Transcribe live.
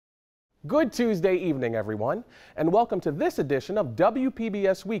Good Tuesday evening, everyone, and welcome to this edition of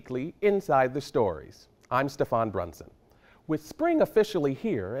WPBS Weekly Inside the Stories. I'm Stefan Brunson. With spring officially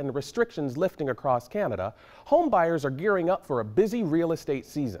here and restrictions lifting across Canada, home buyers are gearing up for a busy real estate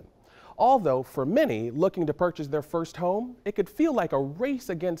season. Although for many looking to purchase their first home, it could feel like a race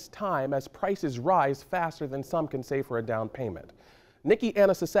against time as prices rise faster than some can save for a down payment. Nikki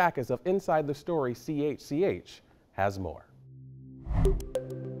Anastasakis of Inside the Story CHCH has more.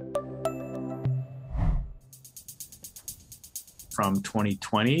 From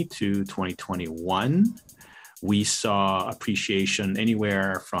 2020 to 2021, we saw appreciation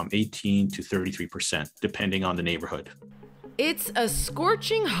anywhere from 18 to 33%, depending on the neighborhood. It's a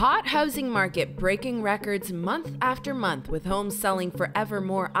scorching hot housing market, breaking records month after month, with homes selling for ever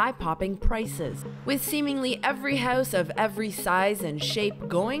more eye-popping prices, with seemingly every house of every size and shape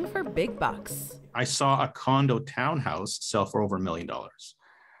going for big bucks. I saw a condo townhouse sell for over $1 million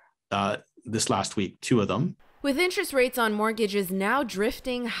this last week, 2 of them. With interest rates on mortgages now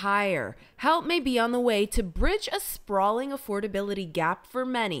drifting higher, help may be on the way to bridge a sprawling affordability gap for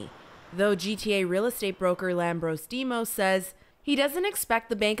many. Though GTA real estate broker Lambros Demos says he doesn't expect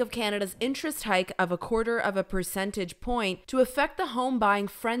the Bank of Canada's interest hike of 0.25 percentage point to affect the home buying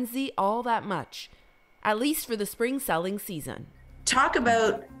frenzy all that much, at least for the spring selling season. Talk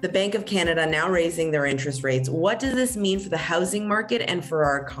about the Bank of Canada now raising their interest rates. What does this mean for the housing market and for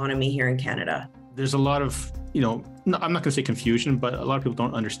our economy here in Canada? There's a lot of, I'm not going to say confusion, but a lot of people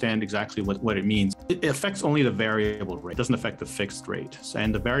don't understand exactly what it means. It affects only the variable rate. It doesn't affect the fixed rate.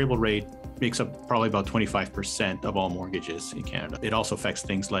 And the variable rate makes up probably about 25% of all mortgages in Canada. It also affects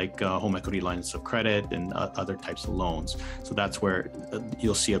things like home equity lines of credit and other types of loans. So that's where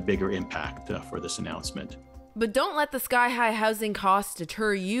you'll see a bigger impact for this announcement. But don't let the sky-high housing costs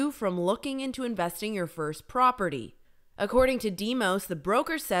deter you from looking into investing your first property. According to Demos, the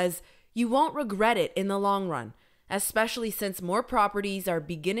broker says you won't regret it in the long run, especially since more properties are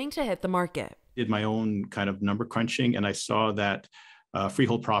beginning to hit the market. Did my own kind of number crunching, and I saw that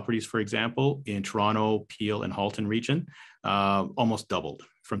freehold properties, for example, in Toronto, Peel, and Halton region, almost doubled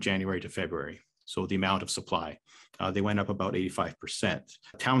from January to February. So the amount of supply, they went up about 85%.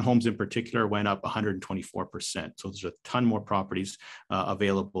 Townhomes in particular went up 124%. So there's a ton more properties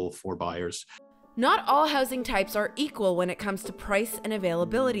available for buyers. Not all housing types are equal when it comes to price and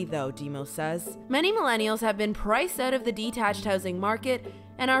availability, though, Demos says. Many millennials have been priced out of the detached housing market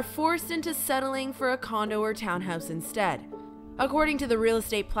and are forced into settling for a condo or townhouse instead. According to the real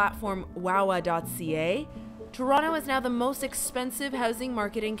estate platform Wawa.ca, Toronto is now the most expensive housing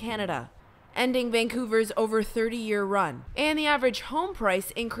market in Canada, ending Vancouver's over 30-year run, and the average home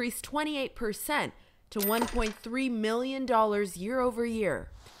price increased 28% to $1.3 million year over year.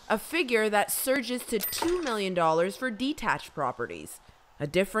 A figure that surges to $2 million for detached properties, a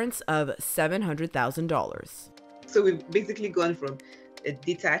difference of $700,000. So we've basically gone from a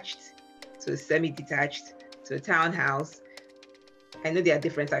detached to a semi-detached to a townhouse. I know there are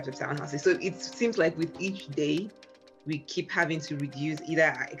different types of townhouses. So it seems like with each day, we keep having to reduce either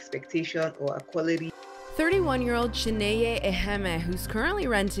our expectation or our quality. 31-year-old Shineman Eheme, who's currently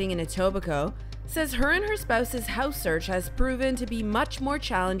renting in Etobicoke, says her and her spouse's house search has proven to be much more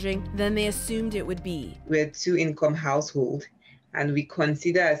challenging than they assumed it would be. We're a 2-income household, and we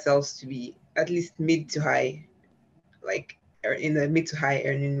consider ourselves to be at least mid to high, like in the mid to high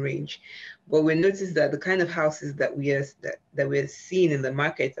earning range. But we noticed that the kind of houses that we're seeing in the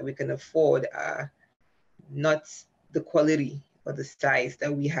market that we can afford are not the quality or the size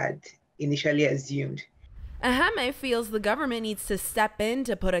that we had initially assumed. Eheme feels the government needs to step in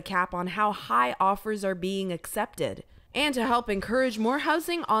to put a cap on how high offers are being accepted and to help encourage more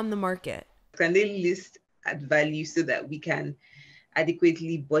housing on the market. Can they list at value so that we can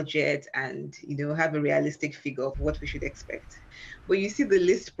adequately budget and have a realistic figure of what we should expect? But you see the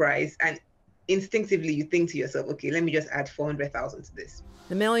list price and instinctively you think to yourself, okay, let me just add 400,000 to this.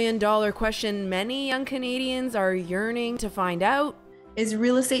 The $1 million question many young Canadians are yearning to find out: is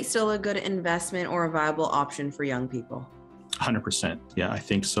real estate still a good investment or a viable option for young people? 100%. Yeah, I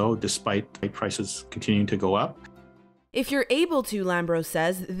think so, despite prices continuing to go up. If you're able to, Lambros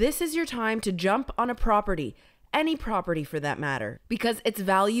says, this is your time to jump on a property, any property for that matter, because its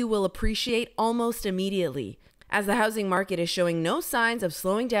value will appreciate almost immediately, as the housing market is showing no signs of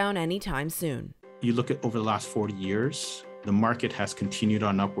slowing down anytime soon. You look at over the last 40 years, the market has continued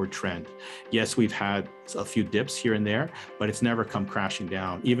on an upward trend. Yes, we've had a few dips here and there, but it's never come crashing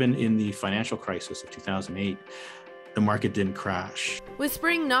down. Even in the financial crisis of 2008, the market didn't crash. With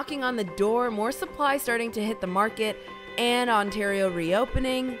spring knocking on the door, more supply starting to hit the market, and Ontario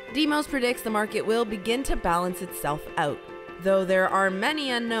reopening, Demos predicts the market will begin to balance itself out. Though there are many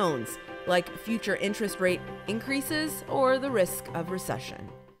unknowns, like future interest rate increases or the risk of recession.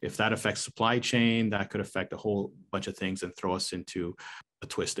 If that affects supply chain, that could affect a whole bunch of things and throw us into a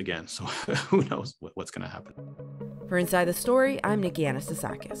twist again. So who knows what's going to happen. For Inside the Story, I'm Nikki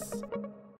Anastasakis.